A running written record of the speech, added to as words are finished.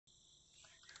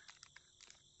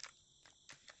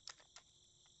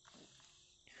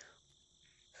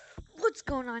What's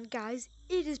going on, guys?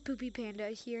 It is Poopy Panda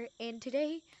here, and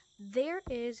today there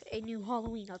is a new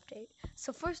Halloween update.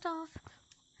 So first off,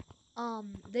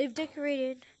 they've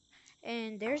decorated,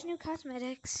 and there's new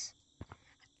cosmetics.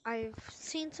 I've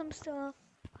seen some stuff,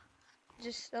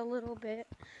 just a little bit,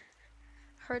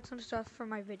 heard some stuff from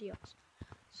my videos.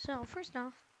 So first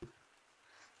off,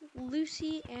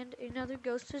 Lucy and another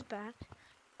ghost is back.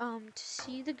 To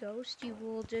see the ghost, you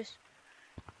will just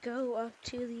go up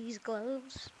to these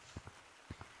globes.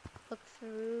 Look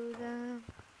through them.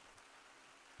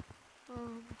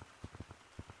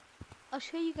 I'll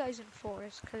show you guys in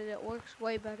forest because it works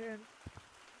way better. And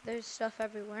there's stuff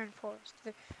everywhere in forest.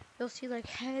 You'll see like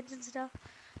heads and stuff.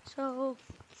 So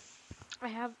I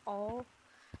have all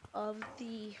of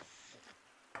the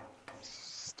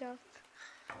stuff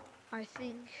I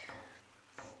think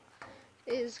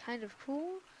is kind of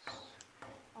cool.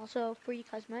 Also, free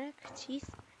cosmetic teeth.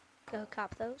 Go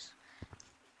cop those.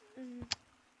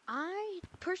 I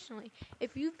personally,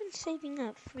 if you've been saving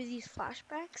up for these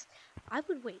flashbacks, I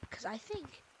would wait because I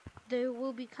think they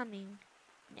will be coming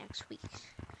next week.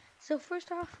 So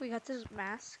first off, we got this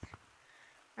mask.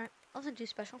 Alright, nothing too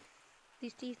special.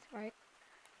 These teeth, right?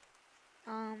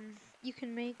 You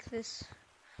can make this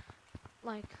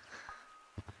like,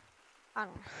 I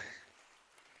don't know,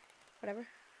 whatever.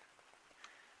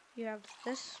 You have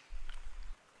this,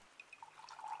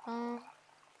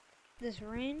 this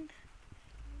ring.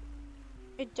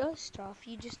 It does stuff.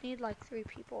 You just need like 3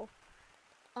 people.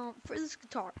 For this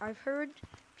guitar, I've heard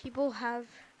people have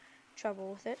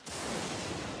trouble with it.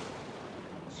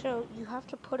 So you have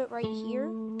to put it right here,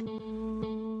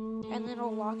 and then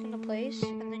it'll lock into place,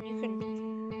 and then you can,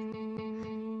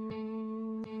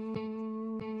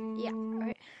 yeah,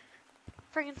 right.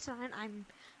 Frankenstein, I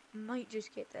might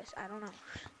just get this. I don't know.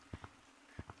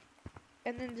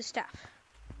 And then the staff.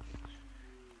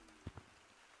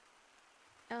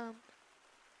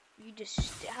 You just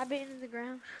stab it into the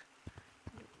ground.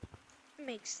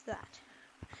 Makes that.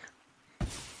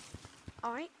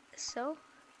 Alright, so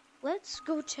let's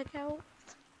go check out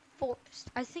forest.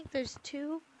 I think there's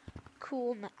 2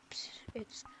 cool maps.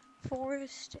 It's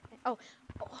forest. Oh,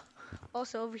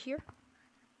 also over here.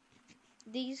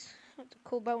 These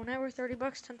cool bow and arrow, 30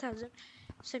 bucks, 10,000.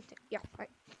 Same thing. Yeah, right.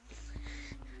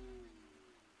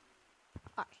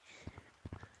 Alright.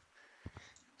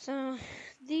 So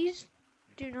these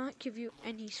do not give you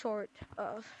any sort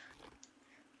of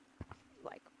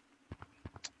like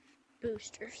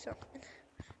boost or something.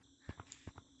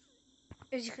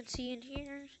 As you can see in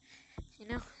here, you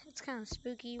know, it's kind of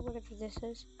spooky, whatever this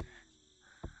is.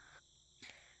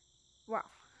 Wow.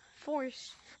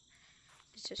 Forest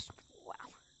is just wow.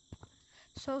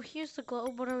 So here's the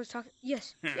globe, what I was talking,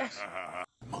 yes.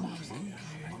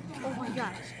 Oh my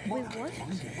god. Wait, what?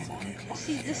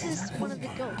 See, this is one of the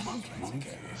ghosts.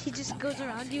 He just goes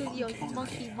around you and you're like,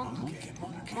 monkey.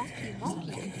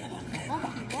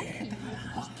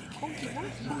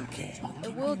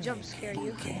 It will jump scare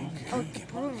you. Oh, the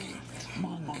broom.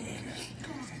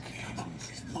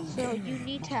 So you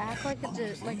need to act like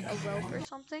it's like a rope or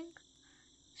something.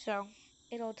 So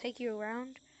it'll take you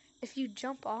around. If you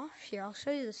jump off, here, I'll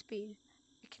show you the speed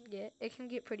it can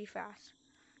get pretty fast.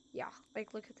 Yeah,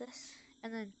 like look at this.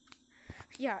 And then,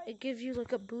 yeah, it gives you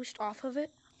like a boost off of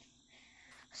it.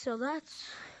 So that's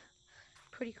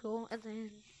pretty cool. And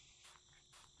then,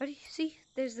 ready? See,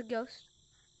 there's the ghost.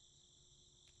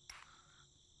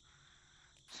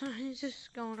 So he's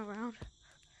just going around.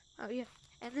 Oh yeah,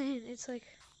 and then it's like,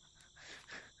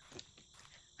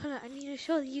 hold on, I need to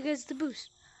show you guys the boost.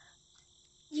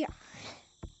 Yeah.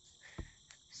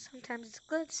 Sometimes it's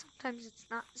good, sometimes it's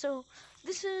not. So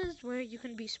this is where you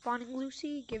can be spawning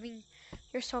Lucy, giving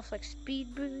yourself like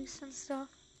speed boosts and stuff.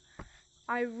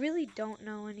 I really don't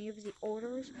know any of the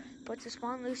orders, but to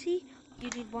spawn Lucy, you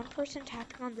need 1 person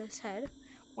tapping on this head,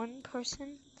 1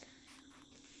 person.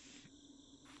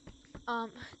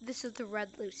 This is the red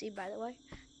Lucy, by the way.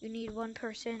 You need 1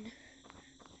 person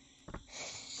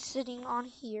sitting on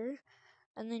here,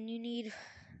 and then you need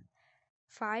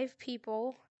 5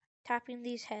 people tapping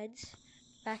these heads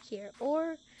back here,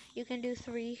 or you can do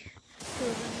 3, 2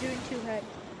 of them doing 2 head,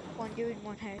 1 doing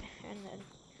 1 head, and then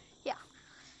yeah.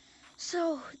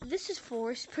 So this is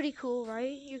forest, pretty cool,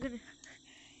 right? You're gonna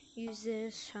use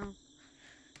this.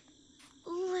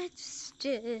 Let's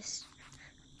just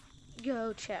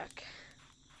go check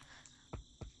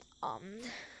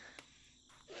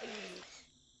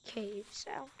caves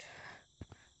out.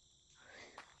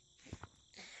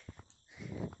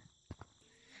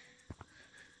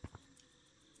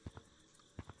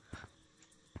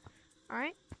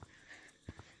 Alright.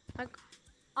 Like,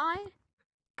 I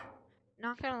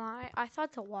not gonna lie, I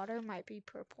thought the water might be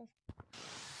purple.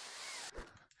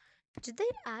 Did they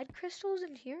add crystals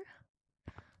in here?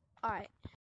 Alright.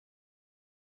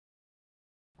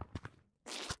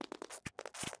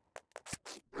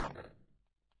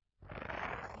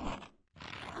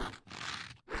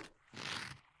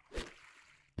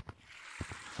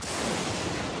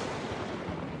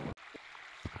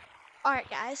 Alright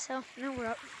guys, so now we're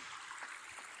up.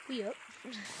 We up.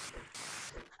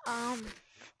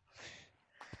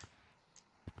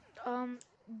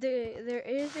 There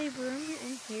is a broom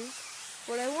in here.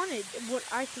 What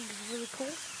I think is really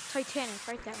cool, Titanic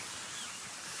right there.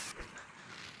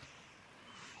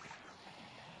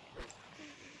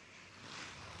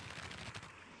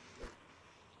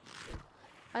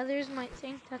 Others might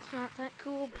think that's not that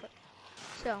cool, but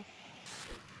so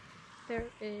there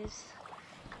is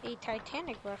a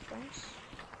Titanic reference.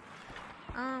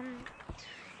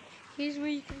 Here's where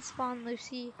you can spawn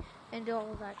Lucy and do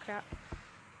all of that crap.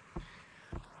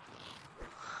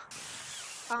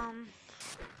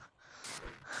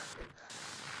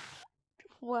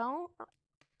 Well,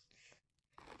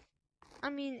 I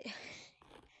mean,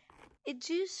 it's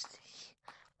just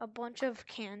a bunch of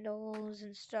candles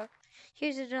and stuff.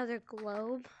 Here's another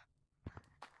globe.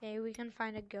 Okay, we can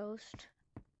find a ghost.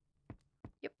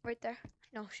 Yep, right there.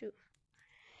 No, shoot.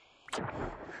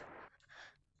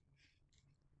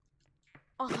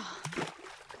 Oh.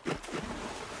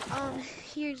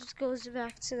 Here just goes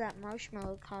back to that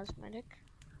marshmallow cosmetic.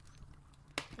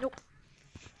 Nope.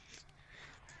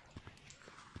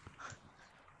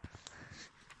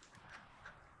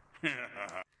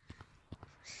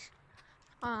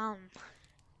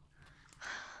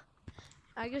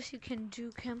 I guess you can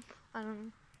duke him. I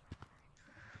don't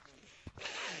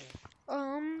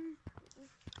know.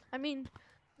 I mean,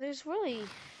 there's really...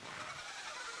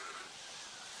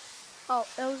 Oh,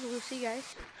 that was Lucy,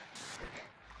 guys.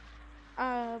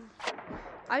 I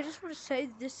just want to say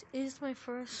this is my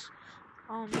first,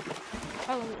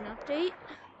 Halloween update.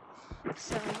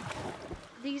 So,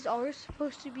 these are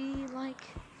supposed to be, like,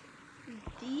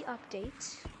 the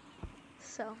updates.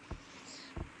 So,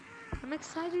 I'm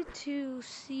excited to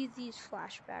see these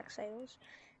flashback sales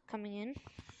coming in.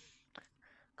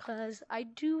 Because I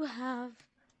do have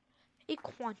a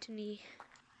quantity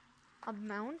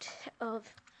amount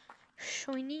of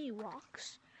shiny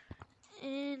rocks.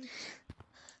 And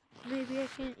maybe I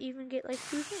can even get like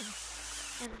 2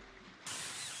 things. And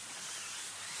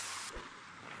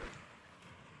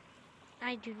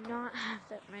I do not have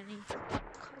that many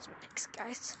cosmetics,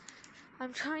 guys.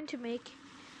 I'm trying to make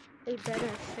a better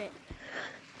fit.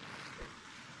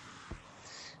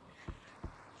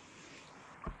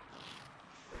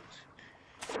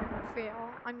 For y'all,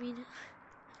 I mean,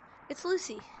 it's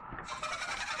Lucy.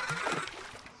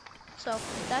 So,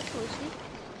 that's Lucy.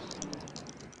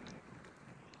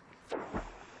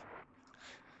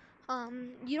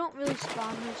 You don't really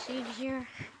spawn Lucy in here.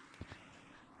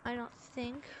 I don't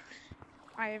think.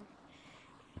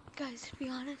 Guys, to be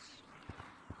honest,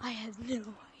 I have no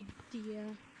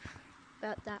idea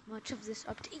about that much of this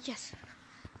update. Yes.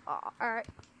 Alright.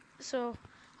 So,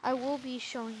 I will be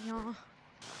showing y'all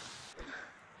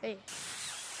a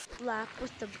lap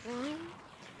with the broom.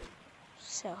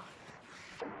 So,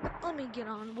 let me get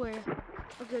on where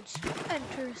a good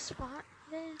enter spot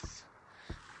is.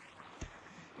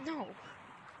 No.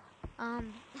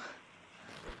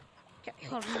 Okay,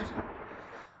 hold on.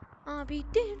 I'll be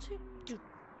dancing.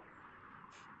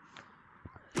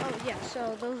 Oh yeah,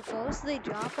 so those ghosts, they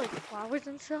drop like flowers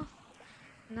and stuff.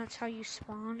 And that's how you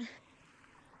spawn.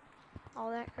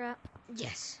 All that crap.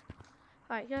 Yes.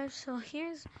 Alright guys, so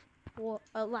here's what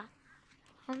a lap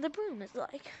on the broom is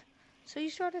like. So you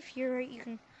start off here, right? You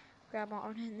can grab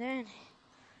on, and then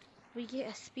we get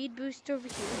a speed boost over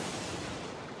here.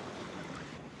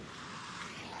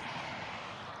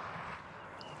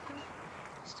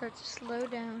 Start to slow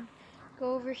down.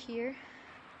 Go over here.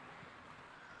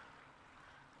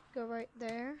 Go right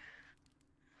there.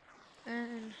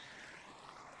 And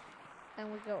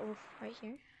we go right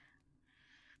here.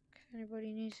 Okay,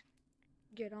 everybody needs to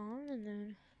get on, and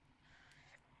then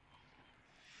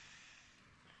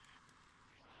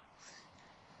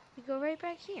we go right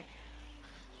back here.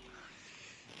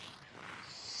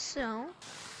 So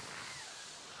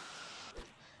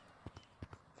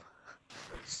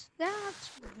that's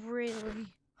really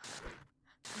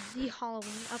the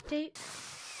Halloween update.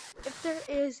 If there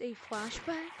is a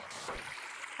flashback,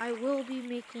 I will be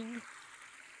making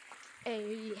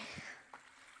a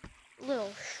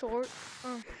little short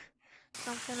or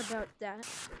something about that.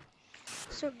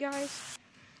 So guys,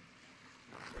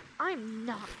 I'm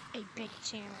not a big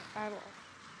channel at all.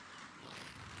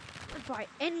 by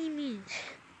any means.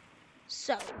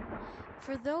 So,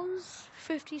 for those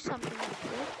 50-something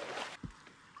people,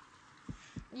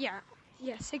 yeah,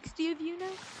 60 of you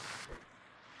now?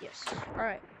 Yes,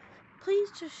 alright. Please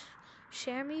just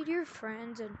share me to your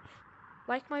friends and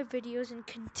like my videos and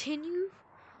continue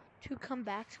to come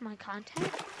back to my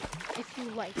content if you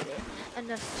like it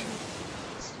enough to.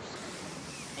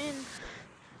 And,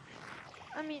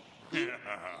 I mean,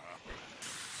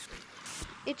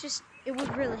 it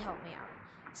would really help me out.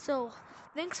 So,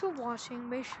 thanks for watching.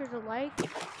 Make sure to like,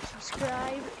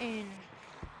 subscribe, and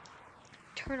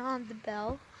turn on the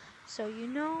bell so you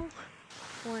know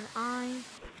when I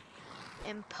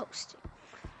am posting.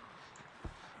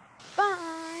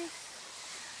 Bye!